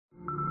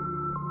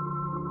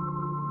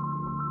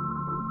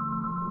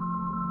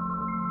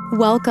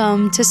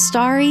Welcome to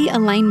Starry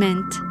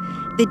Alignment,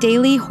 the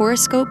daily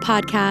horoscope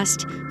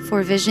podcast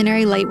for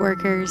visionary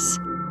lightworkers.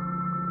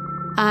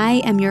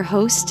 I am your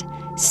host,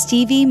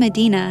 Stevie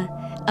Medina,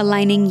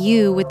 aligning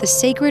you with the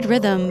sacred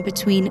rhythm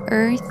between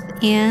Earth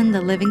and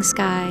the living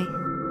sky.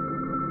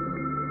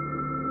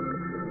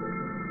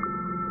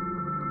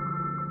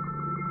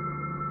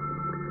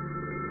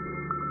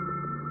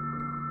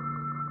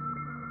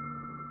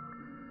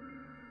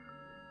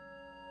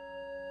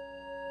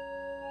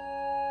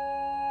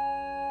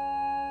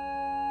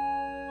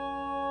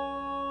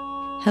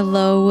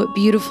 Hello,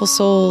 beautiful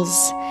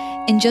souls.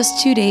 In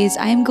just 2 days,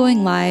 I am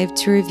going live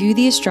to review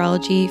the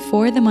astrology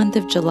for the month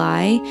of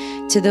July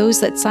to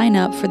those that sign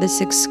up for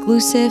this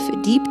exclusive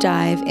deep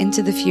dive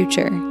into the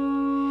future.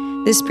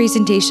 This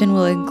presentation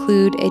will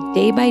include a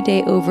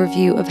day-by-day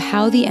overview of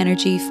how the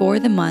energy for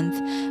the month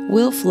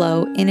will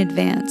flow in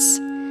advance.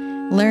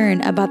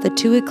 Learn about the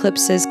 2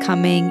 eclipses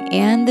coming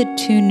and the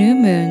 2 new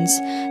moons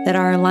that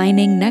are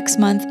aligning next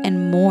month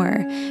and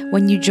more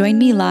when you join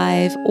me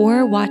live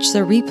or watch the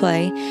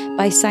replay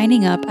by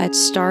signing up at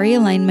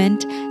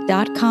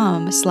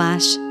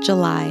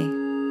starryalignment.com/July.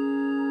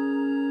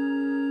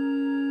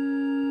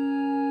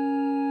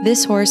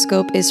 This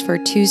horoscope is for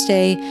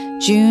Tuesday,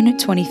 June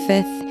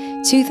 25th,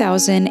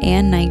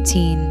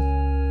 2019.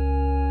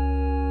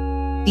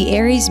 The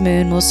Aries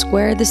moon will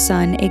square the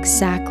sun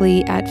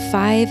exactly at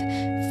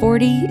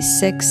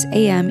 5:46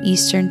 a.m.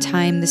 Eastern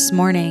Time this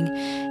morning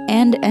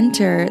and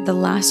enter the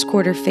last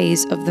quarter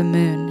phase of the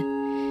moon.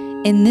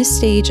 In this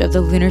stage of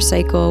the lunar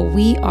cycle,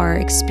 we are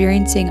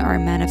experiencing our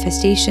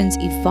manifestations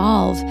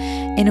evolve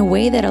in a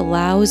way that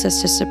allows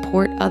us to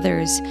support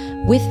others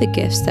with the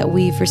gifts that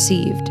we've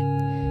received.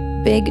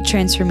 Big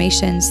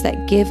transformations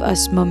that give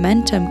us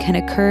momentum can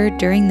occur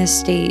during this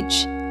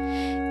stage.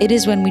 It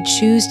is when we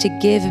choose to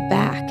give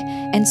back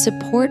and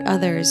support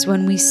others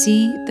when we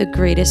see the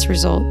greatest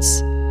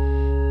results.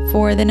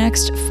 For the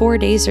next 4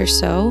 days or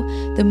so,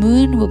 the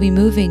moon will be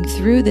moving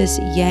through this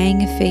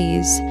yang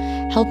phase,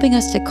 helping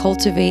us to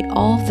cultivate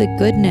all the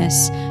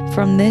goodness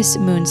from this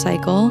moon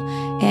cycle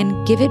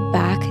and give it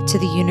back to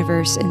the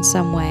universe in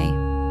some way.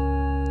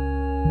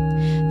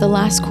 The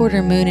last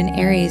quarter moon in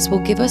Aries will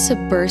give us a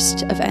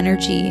burst of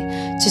energy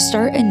to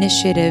start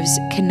initiatives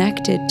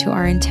connected to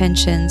our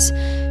intentions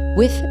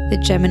with the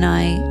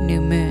Gemini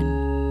new moon.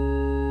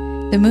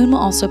 The moon will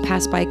also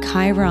pass by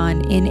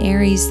Chiron in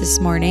Aries this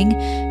morning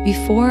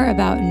before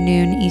about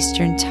noon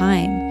Eastern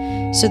Time,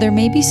 so there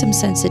may be some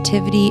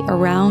sensitivity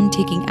around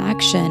taking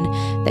action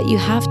that you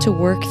have to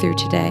work through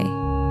today.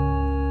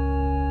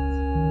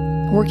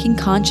 Working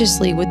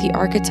consciously with the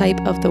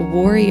archetype of the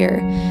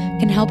warrior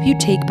can help you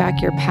take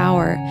back your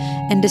power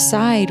and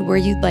decide where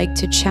you'd like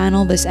to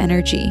channel this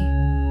energy.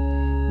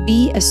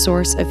 Be a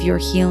source of your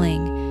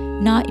healing,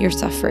 not your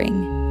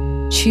suffering.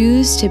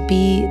 Choose to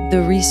be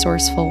the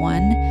resourceful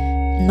one,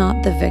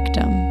 not the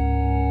victim.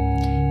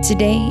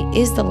 Today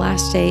is the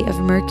last day of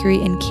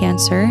Mercury in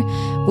Cancer,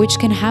 which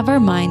can have our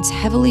minds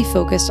heavily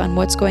focused on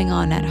what's going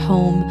on at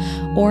home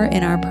or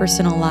in our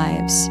personal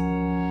lives.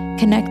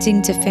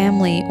 Connecting to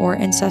family or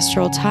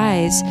ancestral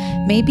ties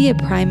may be a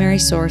primary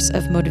source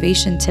of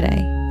motivation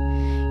today.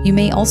 You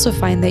may also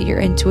find that your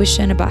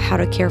intuition about how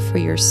to care for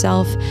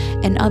yourself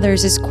and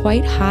others is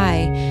quite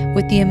high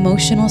with the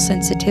emotional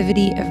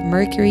sensitivity of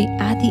Mercury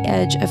at the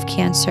edge of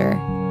Cancer.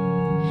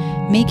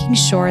 Making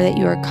sure that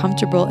you are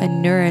comfortable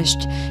and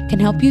nourished can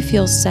help you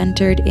feel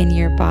centered in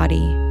your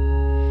body.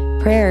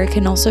 Prayer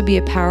can also be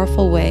a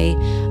powerful way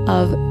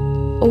of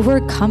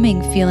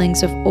overcoming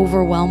feelings of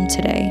overwhelm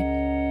today.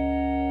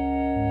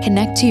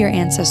 Connect to your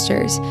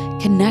ancestors,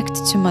 connect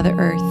to Mother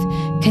Earth,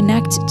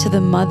 connect to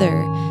the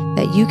mother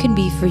that you can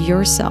be for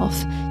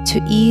yourself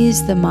to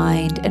ease the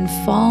mind and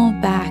fall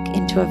back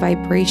into a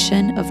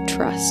vibration of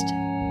trust.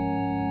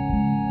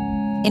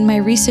 In my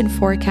recent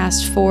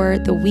forecast for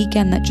the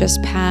weekend that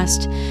just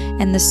passed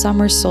and the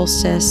summer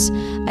solstice,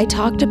 I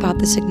talked about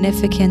the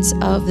significance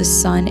of the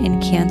sun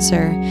in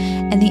Cancer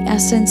and the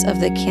essence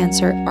of the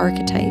Cancer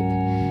archetype.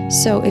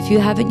 So if you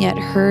haven't yet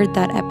heard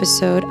that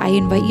episode, I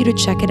invite you to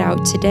check it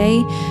out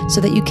today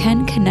so that you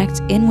can connect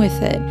in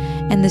with it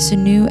and this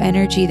new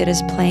energy that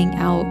is playing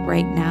out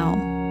right now.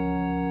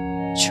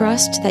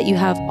 Trust that you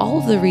have all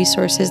of the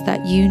resources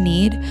that you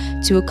need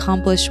to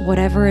accomplish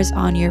whatever is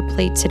on your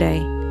plate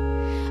today.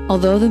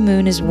 Although the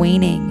moon is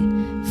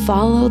waning,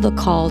 follow the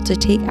call to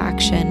take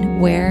action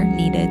where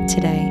needed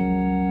today.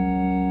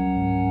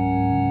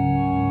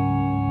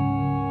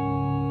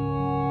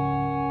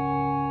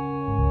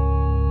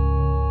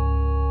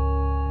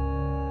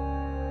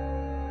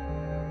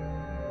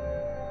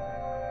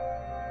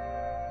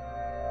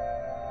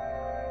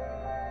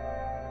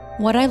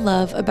 What I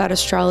love about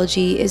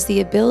astrology is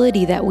the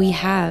ability that we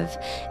have,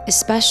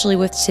 especially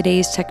with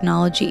today's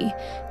technology,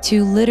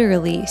 to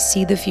literally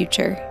see the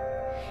future.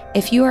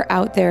 If you are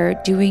out there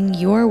doing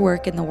your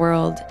work in the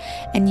world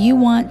and you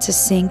want to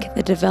sync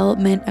the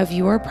development of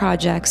your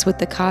projects with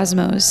the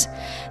cosmos,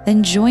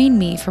 then join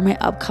me for my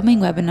upcoming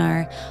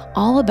webinar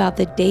all about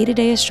the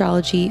day-to-day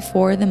astrology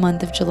for the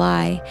month of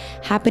July,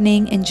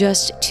 happening in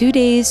just 2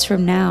 days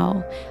from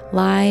now,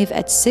 live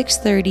at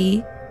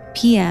 6:30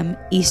 p.m.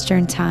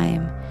 Eastern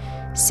Time.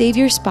 Save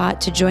your spot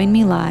to join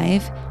me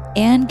live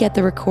and get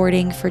the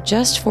recording for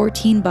just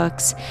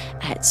 $14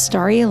 at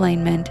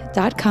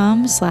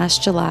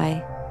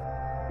starryalignment.com/July.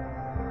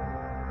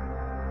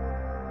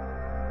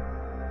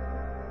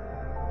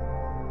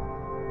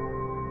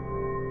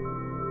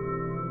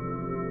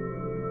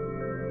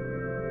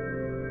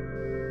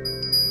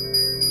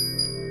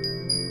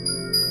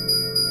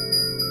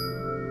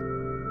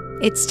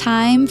 It's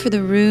time for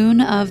the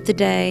rune of the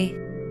day.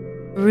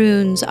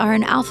 Runes are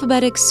an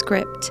alphabetic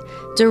script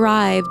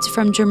derived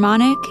from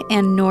Germanic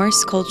and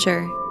Norse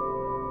culture.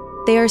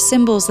 They are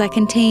symbols that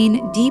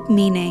contain deep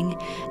meaning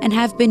and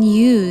have been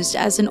used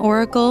as an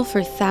oracle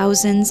for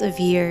thousands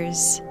of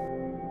years.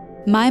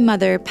 My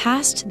mother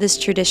passed this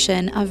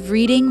tradition of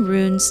reading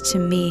runes to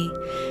me,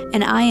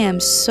 and I am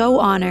so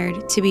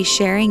honored to be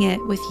sharing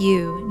it with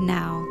you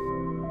now.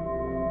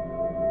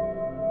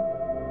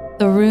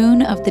 The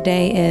rune of the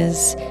day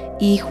is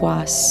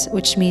Ihwas,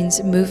 which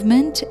means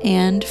movement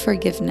and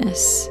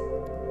forgiveness.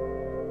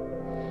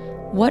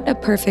 What a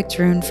perfect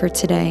rune for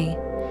today.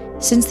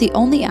 Since the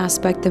only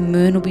aspect the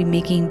moon will be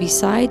making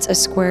besides a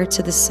square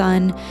to the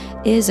sun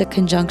is a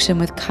conjunction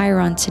with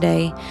Chiron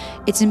today,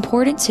 it's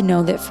important to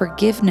know that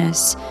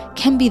forgiveness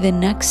can be the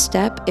next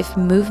step if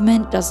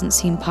movement doesn't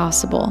seem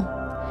possible.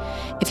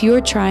 If you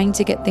are trying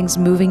to get things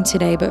moving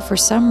today, but for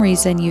some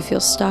reason you feel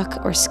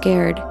stuck or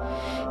scared,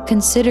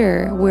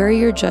 consider where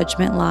your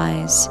judgment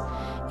lies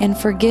and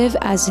forgive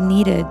as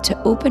needed to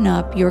open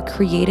up your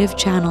creative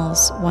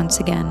channels once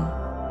again.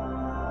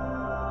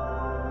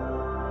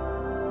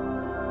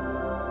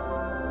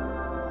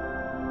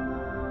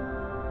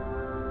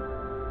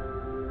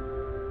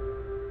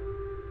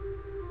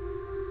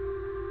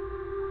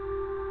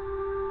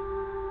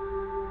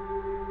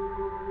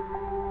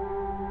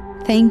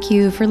 Thank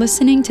you for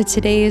listening to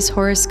today's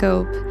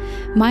horoscope.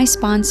 My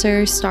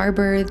sponsor,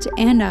 Starbirthed,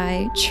 and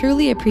I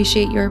truly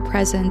appreciate your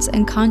presence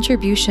and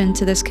contribution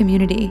to this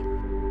community.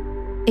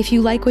 If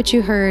you like what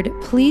you heard,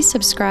 please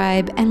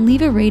subscribe and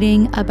leave a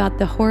rating about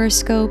the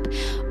horoscope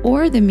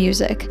or the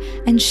music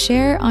and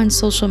share on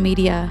social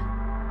media.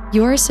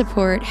 Your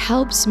support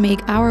helps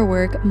make our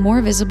work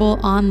more visible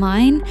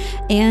online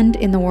and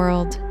in the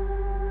world.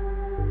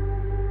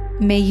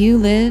 May you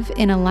live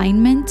in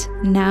alignment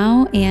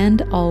now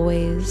and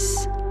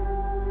always.